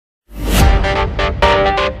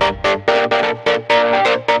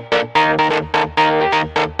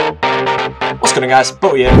guys,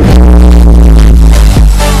 B0aty.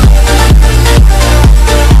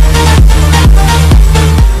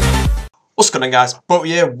 What's going on, guys? B0aty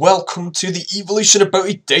here. Welcome to the evolution of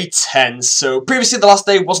B0aty day 10. So previously the last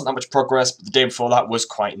day wasn't that much progress, but the day before that was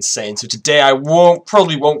quite insane. So today I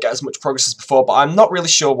probably won't get as much progress as before, but I'm not really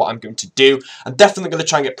sure what I'm going to do. I'm definitely going to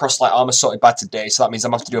try and get proselyte armor sorted by today, so that means I'm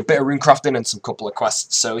going to have to do a bit of rune crafting and some couple of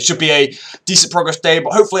quests. So it should be a decent progress day,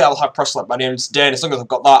 but hopefully I'll have proselyte by the end of today, and as long as I've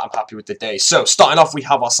got that, I'm happy with the day. So starting off, we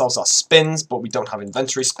have ourselves our spins, but we don't have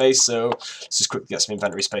inventory space, so let's just quickly get some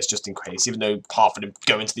inventory space just in case, even though half of them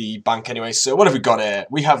go into the bank anyway. So what have we got here?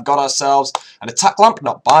 We have got ourselves an attack lamp,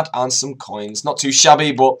 not bad, and some coins. Not too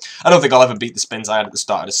shabby, but I don't think I'll ever beat the spins I had at the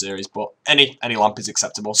start of the series, but any lamp is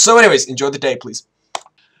acceptable. So anyways, enjoy the day, please.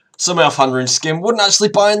 So my offhand rune skin wouldn't actually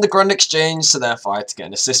buy in the Grand Exchange, so therefore I had to get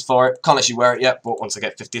an assist for it. Can't actually wear it yet, but once I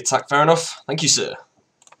get 50 attack, fair enough. Thank you, sir.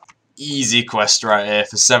 Easy quest right here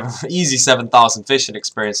for easy 7,000 fishing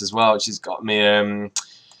experience as well, which has got me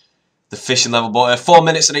the fishing level, but 4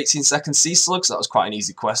 minutes and 18 seconds sea slugs. That was quite an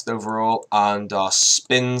easy quest overall, and our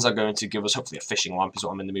spins are going to give us hopefully a fishing lamp is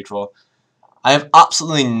what I'm in the mood for. I have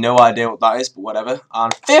absolutely no idea what that is, but whatever.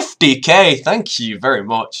 And 50k, thank you very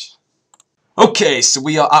much. Okay, so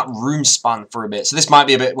we are at rune span for a bit. So this might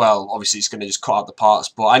be a bit, well, obviously it's going to just cut out the parts,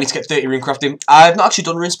 but I need to get 30 rune crafting. I've not actually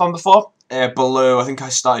done rune span before. Below, I think I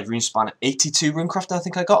started rune span at 82 rune crafting. I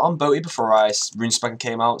think I got on B0aty before rune span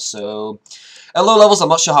came out, so at low levels, I'm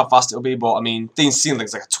not sure how fast it'll be, but I mean, things seem like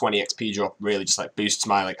it's like a 20 XP drop, really just like boosts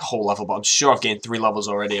my like whole level, but I'm sure I've gained 3 levels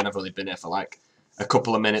already, and I've only been here for like a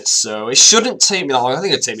couple of minutes, so it shouldn't take me that long. I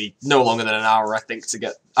think it'd take me no longer than an hour, I think, to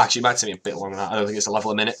get, actually it might take me a bit longer than that. I don't think it's a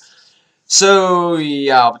level a minute. So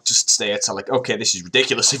yeah, I'll just stay here till like, okay, this is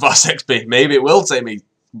ridiculously fast XP. Maybe it will take me,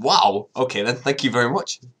 wow, okay then, thank you very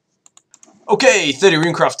much. Okay, 30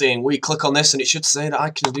 rune crafting. We click on this and it should say that I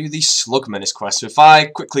can do the slug menace quest. So if I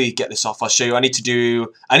quickly get this off, I'll show you. I need to do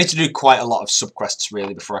quite a lot of sub quests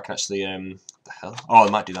really before I can actually what the hell? Oh, I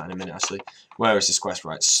might do that in a minute actually. Where is this quest?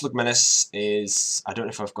 Right, slug menace is, I don't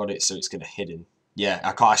know if I've got it, so it's gonna hidden. Yeah,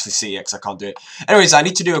 I can't actually see it because I can't do it. Anyways, I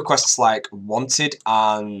need to do a quests like wanted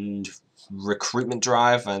and recruitment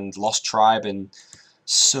drive and lost tribe and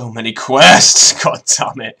so many quests, god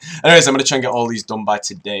damn it. Anyways, I'm going to try and get all these done by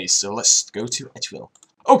today, so let's go to Edgeville.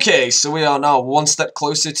 Okay, so we are now one step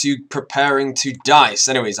closer to preparing to dice.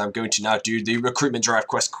 Anyways, I'm going to now do the recruitment drive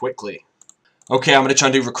quest quickly. Okay, I'm going to try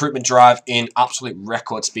and do recruitment drive in absolute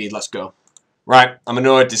record speed, let's go. Right, I'm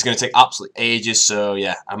annoyed, this is going to take absolute ages, so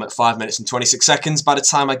yeah, I'm at 5 minutes and 26 seconds by the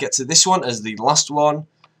time I get to this one as the last one,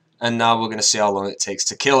 and now we're going to see how long it takes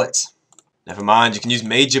to kill it. Never mind, you can use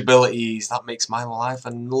mage abilities. That makes my life a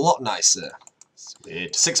lot nicer.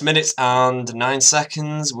 Weird. 6 minutes and 9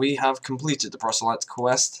 seconds. We have completed the proselyte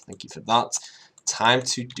quest. Thank you for that. Time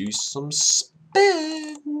to do some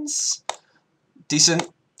spins. Decent.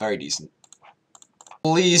 Very decent.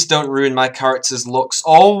 Please don't ruin my character's looks.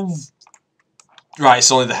 Oh! Right,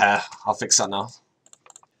 it's only the hair. I'll fix that now.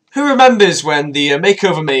 Who remembers when the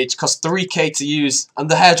makeover mage cost 3k to use and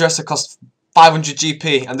the hairdresser cost 500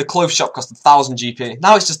 GP, and the clothes shop cost 1000 GP.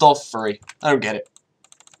 Now it's just all free. I don't get it.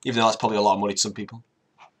 Even though that's probably a lot of money to some people.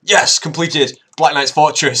 Yes, completed. Black Knight's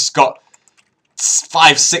Fortress. Got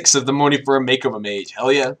 5-6 of the money for a makeover mage.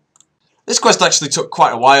 Hell yeah. This quest actually took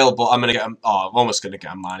quite a while, but I'm I'm almost gonna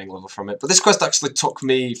get a mining level from it. But this quest actually took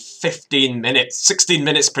me 15 minutes, 16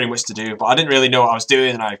 minutes pretty much to do. But I didn't really know what I was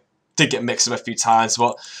doing, and I did get mixed up a few times.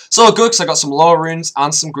 But it's all good because I got some lore runes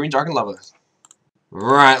and some green dragon level.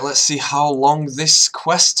 Right, let's see how long this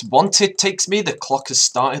quest wanted takes me. The clock has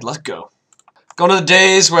started. Let's go. Gone are the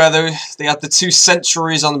days where they had the 2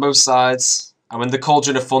 centuries on both sides, and when the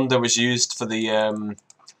Cauldron of Thunder was used for the I don't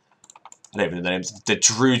even know the names, the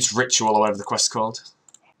Druid's Ritual or whatever the quest's called.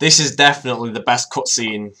 This is definitely the best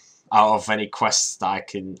cutscene out of any quests that I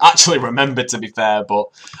can actually remember, to be fair, but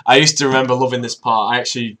I used to remember loving this part. I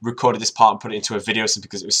actually recorded this part and put it into a video simply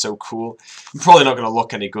because it was so cool. I'm probably not going to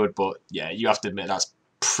look any good, but yeah, you have to admit that's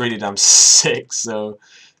pretty damn sick, so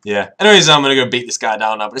yeah. Anyways, I'm going to go beat this guy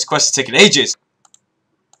down now, but this quest is taking ages.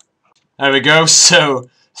 There we go, so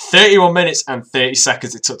 31 minutes and 30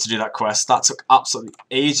 seconds it took to do that quest. That took absolutely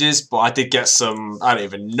ages, but I did get some, I don't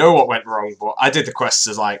even know what went wrong, but I did the quests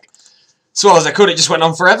as like, as well as I could. It just went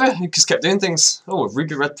on forever. I just kept doing things. Oh, a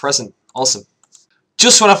ruby red present. Awesome.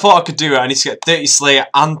 Just when I thought I could do it, I need to get 30 Slayer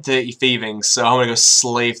and 30 Thieving. So I'm going to go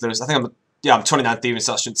slave those. I think I'm 29 Thieving,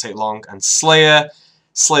 so that shouldn't take long. And Slayer's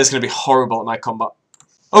going to be horrible at my combat.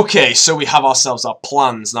 Okay, so we have ourselves our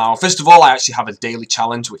plans now. First of all, I actually have a daily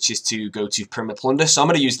challenge, which is to go to Pyramid Plunder. So I'm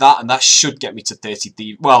going to use that, and that should get me to 30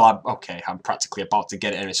 thieving. Well, I'm practically about to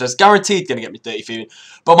get it anyway. So it's guaranteed going to get me 30 thieving.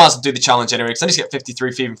 But I might as well do the challenge anyway, because I need to get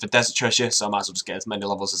 53 thieving for Desert Treasure. So I might as well just get as many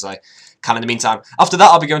levels as I can in the meantime. After that,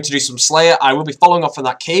 I'll be going to do some Slayer. I will be following up on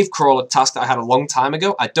that Cave Crawler task that I had a long time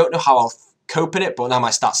ago. I don't know how I'll cope in it, but now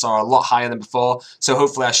my stats are a lot higher than before. So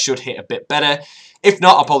hopefully I should hit a bit better. If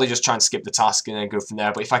not, I'll probably just try and skip the task and then go from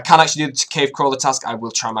there. But if I can actually do the cave crawler task, I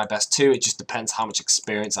will try my best too. It just depends how much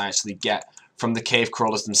experience I actually get from the cave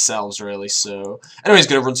crawlers themselves, really. So, anyways,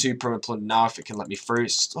 going to run to Pyramid Plunder now if it can let me through.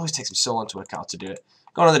 It always takes me so long to work out how to do it.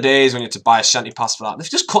 Gone are the days when you have to buy a shanty pass for that. They've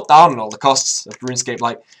just cut down on all the costs of RuneScape.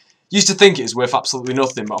 Like, used to think it was worth absolutely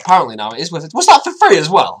nothing, but apparently now it is worth it. Was that for free as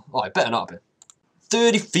well? Oh, it better not have been.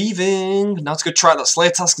 30 thieving. Now let's go try that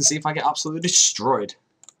Slayer task and see if I get absolutely destroyed.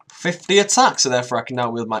 50 attack, so therefore I can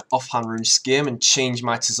now wield my offhand rune skim and change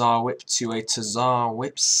my Tazar Whip to a Tazar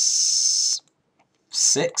Whip 6.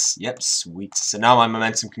 Yep, sweet. So now my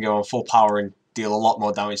momentum can go on full power and deal a lot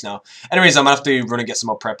more damage now. Anyways, I'm going to have to run and get some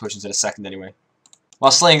more prep potions in a second anyway.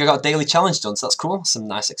 While slaying, I got a daily challenge done, so that's cool. Some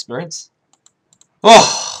nice experience.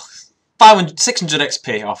 Oh, 600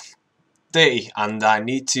 XP off 30, and I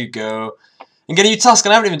need to go and get a new task,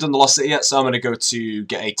 and I haven't even done the Lost City yet, so I'm going to go to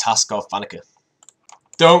get a task off Vanica.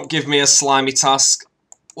 Don't give me a slimy task.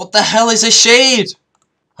 What the hell is a shade?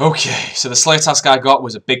 Okay, so the Slayer task I got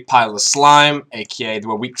was a big pile of slime, aka they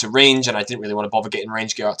were weak to range, and I didn't really want to bother getting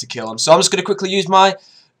range gear out to kill them. So I'm just going to quickly use my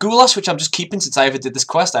Goulash, which I'm just keeping since I ever did this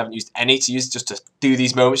quest. I haven't used any to use just to do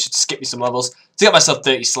these moments, just to skip me some levels, to get myself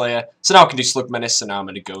 30 Slayer. So now I can do Slug Menace, so now I'm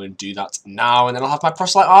going to go and do that now, and then I'll have my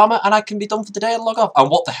Proselyte armor, and I can be done for the day and log off.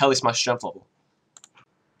 And what the hell is my strength level?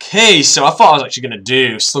 Okay, so I thought I was actually going to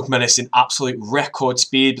do Slug Menace in absolute record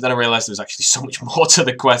speed, but then I realised there was actually so much more to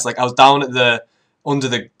the quest. Like, I was down at the,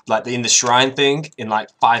 in the shrine thing in like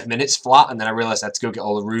 5 minutes flat, and then I realised I had to go get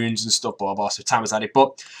all the runes and stuff, blah, blah, so time was added.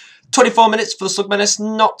 But 24 minutes for the Slug Menace,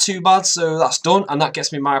 not too bad, so that's done, and that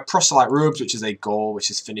gets me my Proselyte robes, which is a goal, which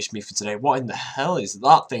has finished me for today. What in the hell is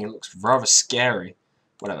that thing? It looks rather scary.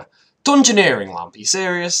 Whatever. Dungeoneering lamp, are you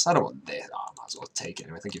serious? I don't want this. Oh, I might as well take it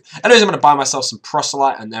anyway, thank you. Anyways, I'm going to buy myself some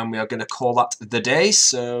Proselyte, and then we are going to call that the day,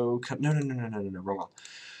 so... No, wrong one.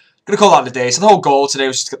 Going to call that the day. So the whole goal today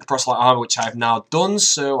was just to get the Proselyte armor, which I have now done,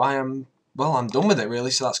 so I am... Well, I'm done with it, really,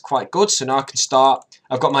 so that's quite good. So now I can start...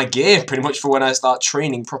 I've got my gear, pretty much, for when I start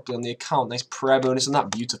training properly on the account. Nice prayer bonus, and that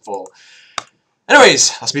beautiful.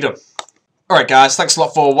 Anyways, that's me done. Alright guys, thanks a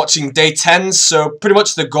lot for watching day 10. So pretty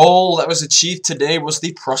much the goal that was achieved today was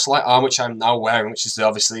the Proselyte armor, which I'm now wearing, which is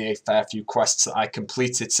obviously a fair few quests that I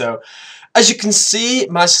completed. So as you can see,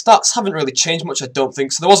 my stats haven't really changed much, I don't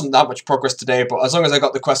think. So there wasn't that much progress today, but as long as I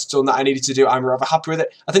got the quests done that I needed to do, I'm rather happy with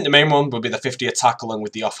it. I think the main one would be the 50 attack along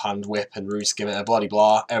with the offhand whip and rune skim and blah blah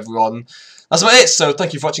blah, everyone. That's about it. So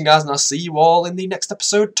thank you for watching guys, and I'll see you all in the next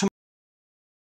episode tomorrow.